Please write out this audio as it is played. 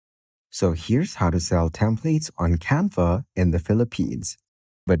So here's how to sell templates on Canva in the Philippines.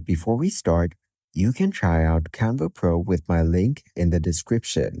 But before we start, you can try out Canva Pro with my link in the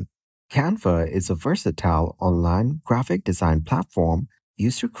description. Canva is a versatile online graphic design platform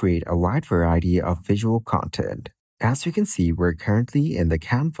used to create a wide variety of visual content. As you can see, we're currently in the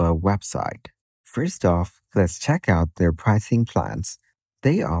Canva website. First off, let's check out their pricing plans.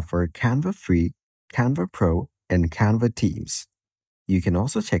 They offer Canva Free, Canva Pro, and Canva Teams. You can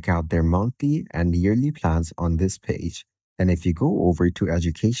also check out their monthly and yearly plans on this page. And if you go over to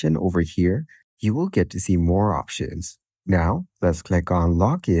Education over here, you will get to see more options. Now, let's click on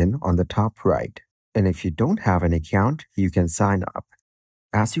Login on the top right. And if you don't have an account, you can sign up.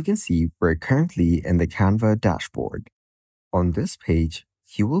 As you can see, we're currently in the Canva dashboard. On this page,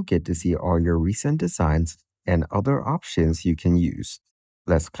 you will get to see all your recent designs and other options you can use.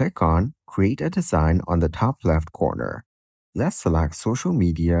 Let's click on Create a Design on the top left corner. Let's select social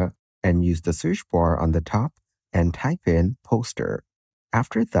media and use the search bar on the top and type in poster.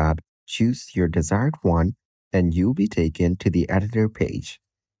 After that, choose your desired one and you'll be taken to the editor page.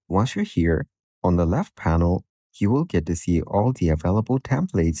 Once you're here, on the left panel, you will get to see all the available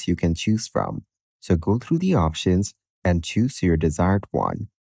templates you can choose from. So go through the options and choose your desired one.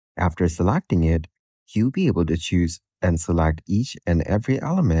 After selecting it, you'll be able to choose and select each and every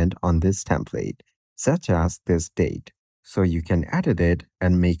element on this template, such as this date. So you can edit it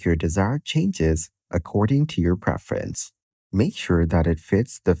and make your desired changes according to your preference. Make sure that it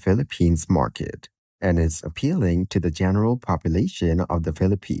fits the Philippines market and is appealing to the general population of the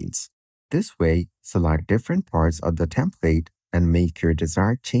Philippines. This way, select different parts of the template and make your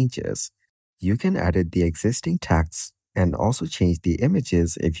desired changes. You can edit the existing text and also change the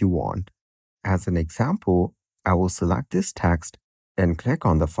images if you want. As an example, I will select this text and click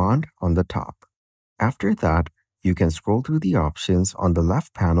on the font on the top. After that, you can scroll through the options on the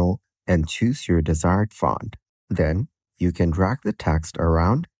left panel and choose your desired font. Then, you can drag the text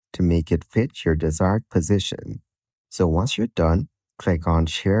around to make it fit your desired position. So once you're done, click on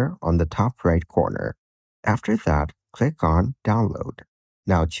Share on the top right corner. After that, click on Download.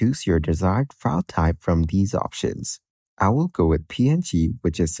 Now choose your desired file type from these options. I will go with PNG,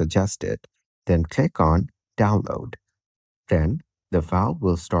 which is suggested. Then click on Download. Then, the file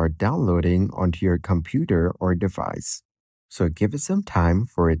will start downloading onto your computer or device. So give it some time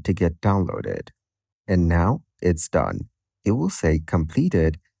for it to get downloaded. And now it's done. It will say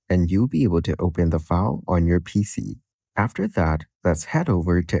completed and you'll be able to open the file on your PC. After that, let's head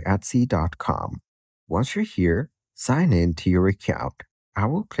over to Etsy.com. Once you're here, sign in to your account. I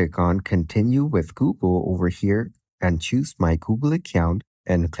will click on Continue with Google over here and choose my Google account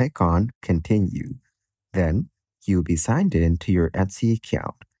and click on Continue. Then, you'll be signed in to your Etsy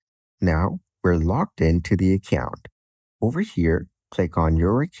account. Now, we're logged into the account. Over here, click on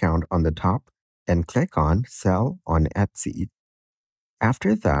your account on the top and click on Sell on Etsy.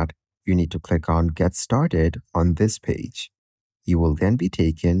 After that, you need to click on Get Started on this page. You will then be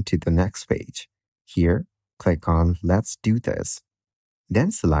taken to the next page. Here, click on Let's Do This.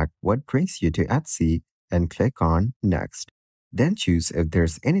 Then select what brings you to Etsy and click on Next. Then choose if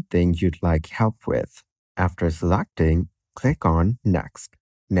there's anything you'd like help with. After selecting, click on Next.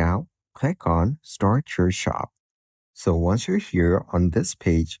 Now, click on Start Your Shop. So once you're here on this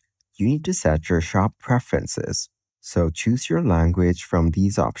page, you need to set your shop preferences. So choose your language from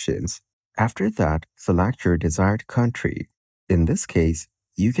these options. After that, select your desired country. In this case,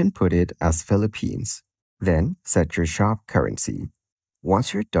 you can put it as Philippines. Then set your shop currency.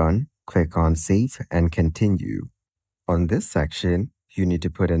 Once you're done, click on Save and Continue. On this section, you need to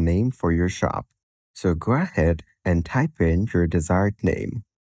put a name for your shop. So go ahead and type in your desired name.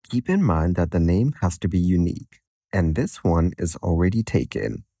 Keep in mind that the name has to be unique, and this one is already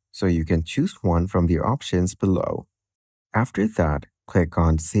taken, so you can choose one from the options below. After that, click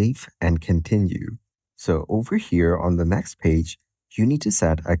on Save and Continue. So over here on the next page, you need to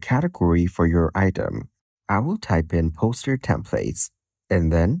set a category for your item. I will type in poster templates,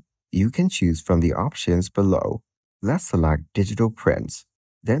 and then you can choose from the options below. Let's select digital prints.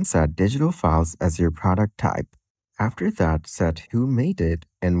 Then set digital files as your product type. After that, set who made it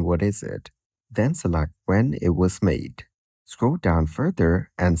and what is it. Then select when it was made. Scroll down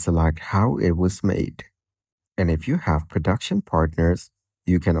further and select how it was made. And if you have production partners,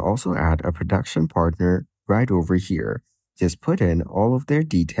 you can also add a production partner right over here. Just put in all of their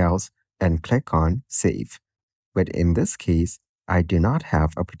details and click on Save. But in this case, I do not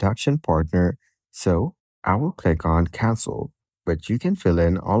have a production partner, so I will click on Cancel. But you can fill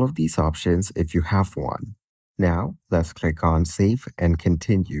in all of these options if you have one. Now, let's click on Save and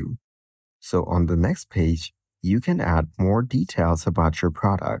Continue. So on the next page, you can add more details about your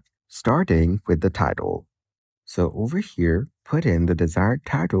product. starting with the title. So over here, put in the desired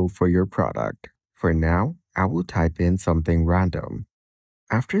title for your product. For now, I will type in something random.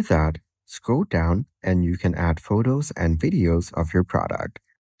 After that, scroll down and you can add photos and videos of your product.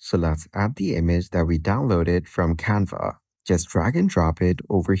 So let's add the image that we downloaded from Canva. Just drag and drop it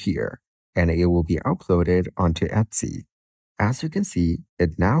over here, and it will be uploaded onto Etsy. As you can see,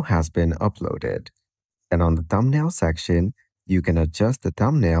 it now has been uploaded. And on the thumbnail section, you can adjust the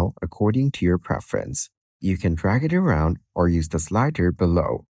thumbnail according to your preference. You can drag it around or use the slider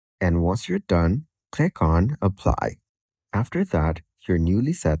below. And once you're done, click on Apply. After that, your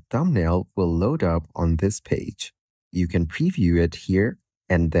newly set thumbnail will load up on this page. You can preview it here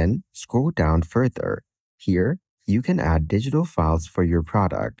and then scroll down further. Here, you can add digital files for your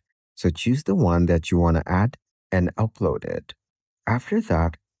product. So choose the one that you want to add and upload it. After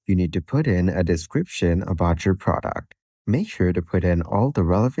that, you need to put in a description about your product. Make sure to put in all the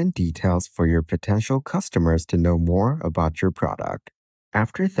relevant details for your potential customers to know more about your product.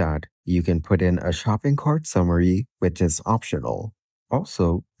 After that, you can put in a shopping cart summary, which is optional.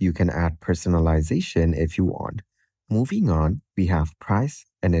 Also, you can add personalization if you want. Moving on, we have price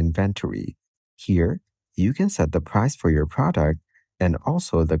and inventory. Here, you can set the price for your product and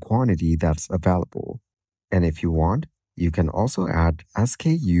also the quantity that's available. And if you want, you can also add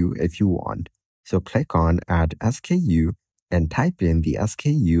SKU if you want. So click on Add SKU and type in the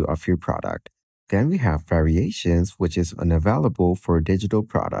SKU of your product. Then we have variations, which is unavailable for digital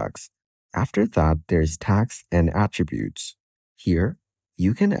products. After that, there's tags and attributes. Here,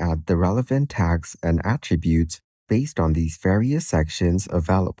 you can add the relevant tags and attributes based on these various sections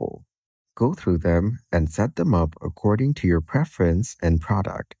available. Go through them and set them up according to your preference and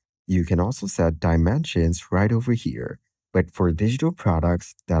product. You can also set dimensions right over here, but for digital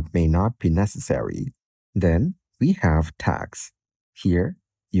products, that may not be necessary. Then, we have tags. Here,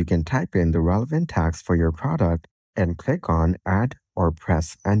 you can type in the relevant tags for your product and click on Add or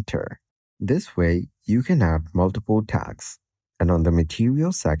press Enter. This way, you can add multiple tags. And on the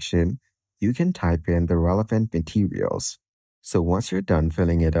materials section, you can type in the relevant materials. So once you're done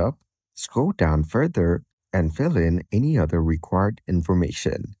filling it up, scroll down further and fill in any other required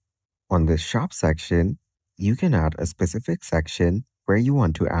information. On the shop section, you can add a specific section where you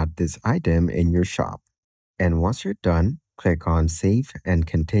want to add this item in your shop. And once you're done, click on Save and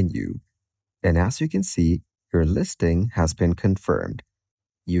Continue. And as you can see, your listing has been confirmed.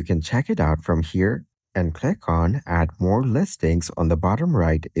 You can check it out from here and click on Add More Listings on the bottom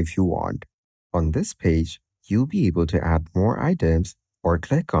right if you want. On this page, you'll be able to add more items or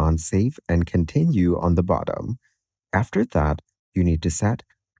click on Save and Continue on the bottom. After that, you need to set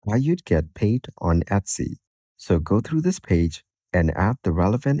how you'd get paid on Etsy. So go through this page and add the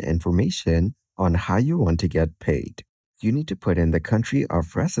relevant information on how you want to get paid. You need to put in the country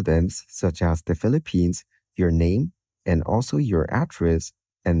of residence, such as the Philippines, your name, and also your address,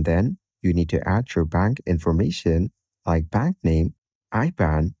 and then you need to add your bank information like bank name,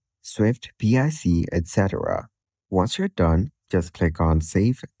 IBAN, SWIFT, BIC, etc. Once you're done, just click on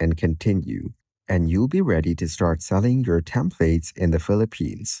Save and Continue, and you'll be ready to start selling your templates in the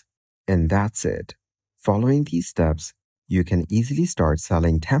Philippines. And that's it. Following these steps, you can easily start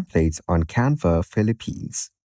selling templates on Canva Philippines.